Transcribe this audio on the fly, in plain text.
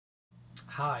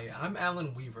Hi, I'm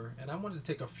Alan Weaver, and I want to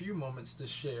take a few moments to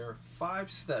share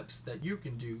 5 steps that you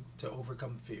can do to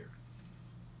overcome fear.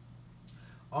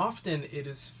 Often it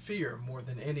is fear more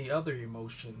than any other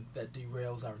emotion that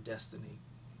derails our destiny.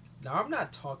 Now, I'm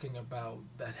not talking about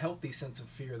that healthy sense of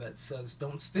fear that says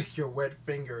don't stick your wet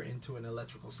finger into an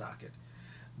electrical socket.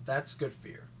 That's good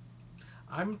fear.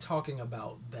 I'm talking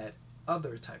about that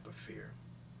other type of fear.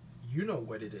 You know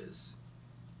what it is.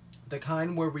 The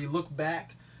kind where we look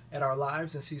back at our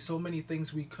lives and see so many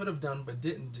things we could have done but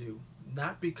didn't do,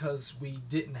 not because we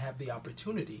didn't have the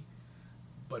opportunity,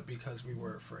 but because we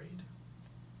were afraid.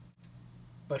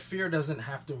 But fear doesn't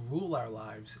have to rule our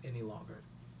lives any longer.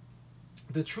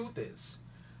 The truth is,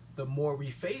 the more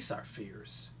we face our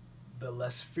fears, the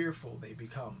less fearful they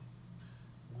become.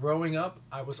 Growing up,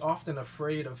 I was often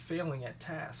afraid of failing at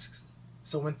tasks.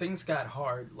 So when things got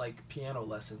hard, like piano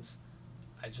lessons,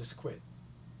 I just quit.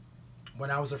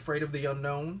 When I was afraid of the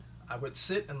unknown, I would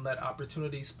sit and let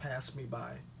opportunities pass me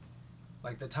by.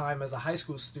 Like the time as a high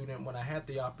school student when I had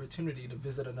the opportunity to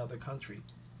visit another country.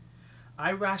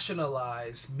 I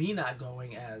rationalized me not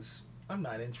going as I'm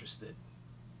not interested,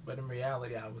 but in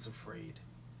reality, I was afraid.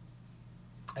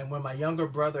 And when my younger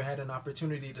brother had an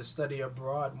opportunity to study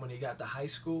abroad when he got to high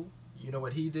school, you know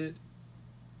what he did?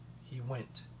 He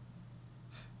went.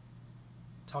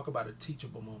 Talk about a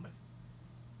teachable moment.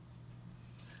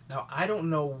 Now, I don't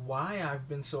know why I've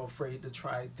been so afraid to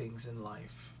try things in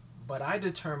life, but I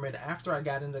determined after I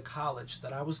got into college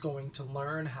that I was going to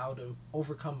learn how to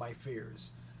overcome my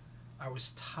fears. I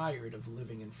was tired of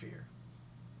living in fear.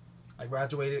 I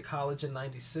graduated college in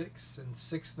 96, and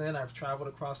since then I've traveled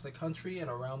across the country and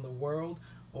around the world,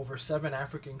 over 7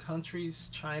 African countries,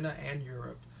 China, and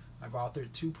Europe. I've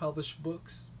authored 2 published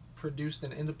books, produced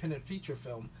an independent feature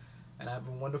film, and I have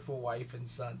a wonderful wife and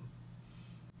son.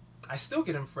 I still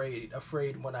get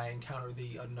afraid when I encounter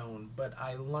the unknown, but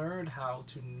I learned how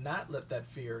to not let that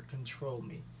fear control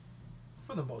me,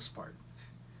 for the most part.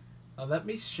 Now, let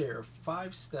me share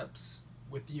 5 steps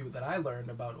with you that I learned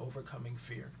about overcoming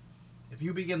fear. If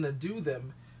you begin to do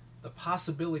them, the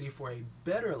possibility for a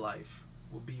better life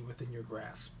will be within your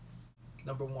grasp.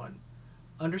 Number 1,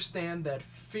 understand that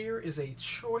fear is a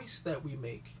choice that we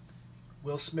make.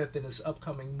 Will Smith, in his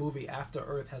upcoming movie After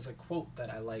Earth, has a quote that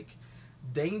I like: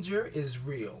 danger is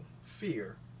real,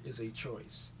 fear is a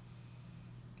choice.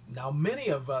 Now, many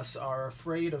of us are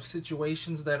afraid of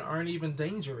situations that aren't even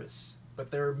dangerous, but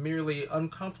they're merely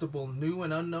uncomfortable, new,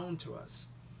 and unknown to us.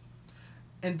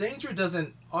 And danger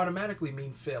doesn't automatically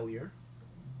mean failure,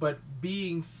 but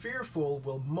being fearful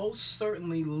will most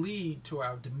certainly lead to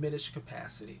our diminished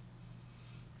capacity.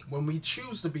 When we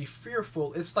choose to be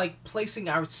fearful, it's like placing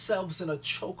ourselves in a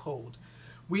chokehold.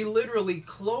 We literally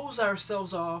close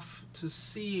ourselves off to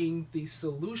seeing the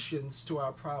solutions to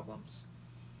our problems.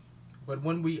 But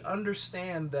when we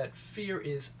understand that fear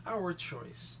is our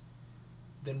choice,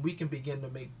 then we can begin to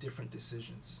make different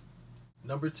decisions.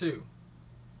 Number 2,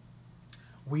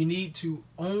 we need to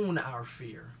own our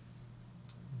fear.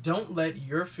 Don't let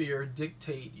your fear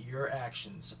dictate your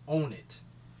actions. Own it.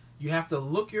 You have to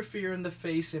look your fear in the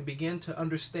face and begin to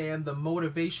understand the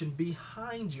motivation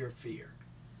behind your fear.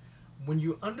 When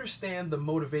you understand the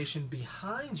motivation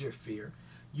behind your fear,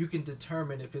 you can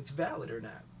determine if it's valid or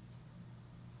not.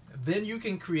 Then you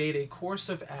can create a course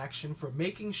of action for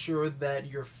making sure that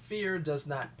your fear does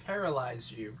not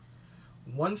paralyze you.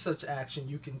 One such action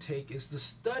you can take is to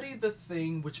study the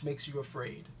thing which makes you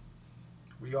afraid.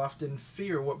 We often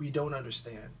fear what we don't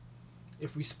understand.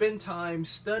 If we spend time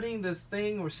studying the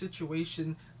thing or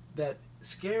situation that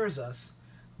scares us,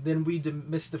 then we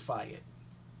demystify it.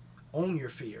 Own your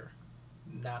fear,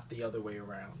 not the other way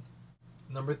around.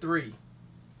 Number 3,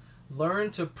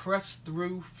 learn to press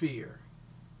through fear.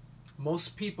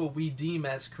 Most people we deem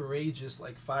as courageous,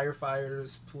 like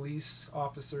firefighters, police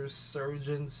officers,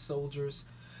 surgeons, soldiers,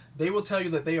 they will tell you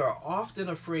that they are often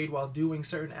afraid while doing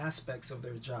certain aspects of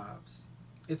their jobs.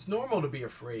 It's normal to be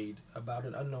afraid about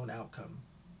an unknown outcome.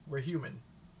 We're human.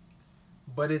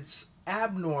 But it's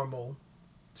abnormal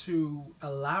to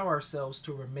allow ourselves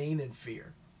to remain in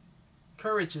fear.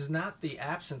 Courage is not the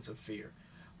absence of fear,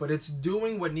 but it's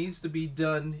doing what needs to be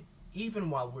done even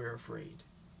while we're afraid.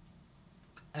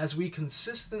 As we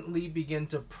consistently begin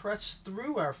to press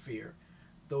through our fear,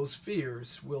 those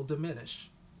fears will diminish.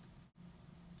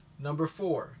 Number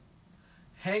 4,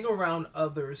 hang around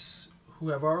others who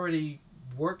have already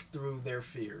worked through their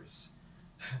fears.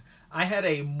 I had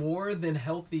a more than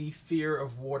healthy fear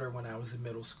of water when I was in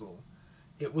middle school.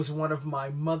 It was one of my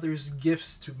mother's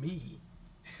gifts to me.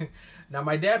 Now,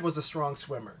 my dad was a strong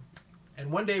swimmer,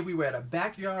 and one day we were at a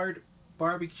backyard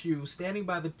barbecue, standing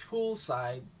by the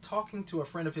poolside, talking to a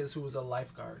friend of his who was a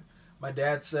lifeguard. My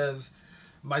dad says,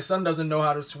 "My son doesn't know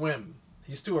how to swim.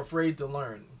 He's too afraid to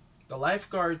learn." The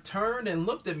lifeguard turned and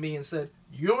looked at me and said,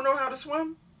 "You don't know how to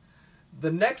swim?"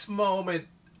 The next moment,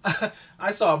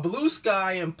 I saw blue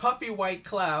sky and puffy white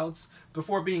clouds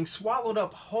before being swallowed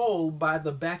up whole by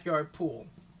the backyard pool.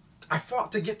 I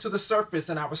fought to get to the surface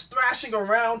and I was thrashing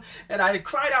around and I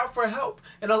cried out for help,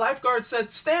 and a lifeguard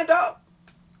said, "Stand up."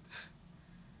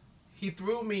 He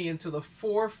threw me into the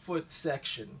 4-foot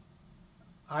section.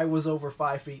 I was over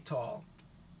 5 feet tall.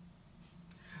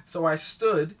 So I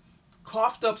stood,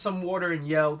 coughed up some water and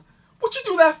yelled, "What you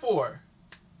do that for?"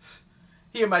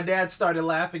 He and my dad started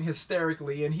laughing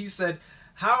hysterically, and he said,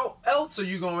 "How else are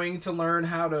you going to learn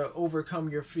how to overcome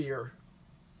your fear?"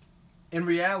 In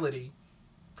reality,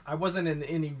 I wasn't in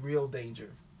any real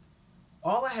danger.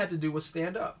 All I had to do was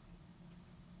stand up.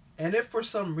 And if for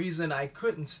some reason I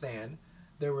couldn't stand,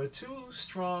 there were 2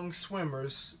 strong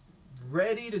swimmers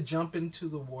ready to jump into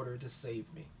the water to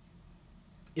save me.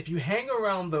 If you hang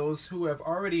around those who have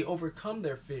already overcome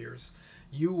their fears,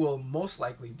 you will most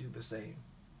likely do the same.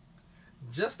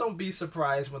 Just don't be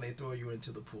surprised when they throw you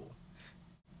into the pool.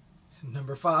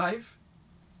 Number 5,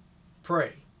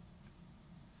 pray.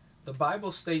 The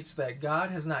Bible states that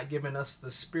God has not given us the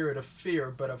spirit of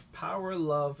fear, but of power,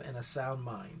 love, and a sound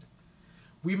mind.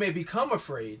 We may become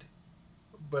afraid,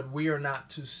 but we are not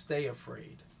to stay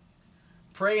afraid.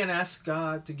 Pray and ask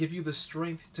God to give you the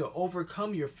strength to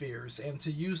overcome your fears and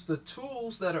to use the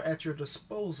tools that are at your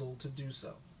disposal to do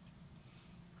so.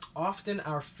 Often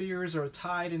our fears are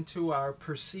tied into our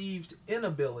perceived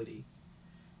inability.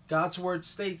 God's word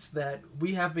states that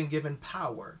we have been given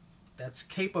power. That's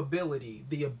capability,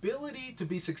 the ability to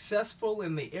be successful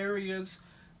in the areas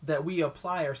that we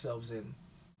apply ourselves in.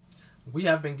 We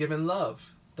have been given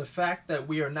love, the fact that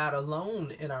we are not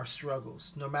alone in our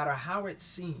struggles, no matter how it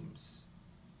seems.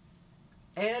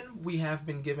 And we have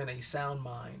been given a sound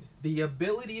mind, the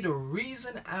ability to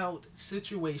reason out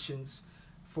situations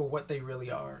for what they really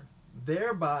are,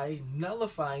 thereby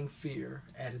nullifying fear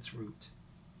at its root.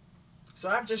 So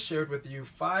I've just shared with you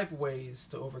 5 ways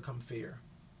to overcome fear.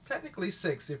 Technically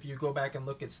 6 if you go back and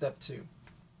look at step 2.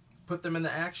 Put them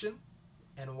into action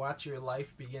and watch your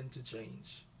life begin to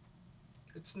change.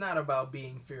 It's not about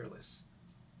being fearless.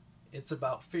 It's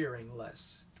about fearing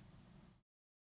less.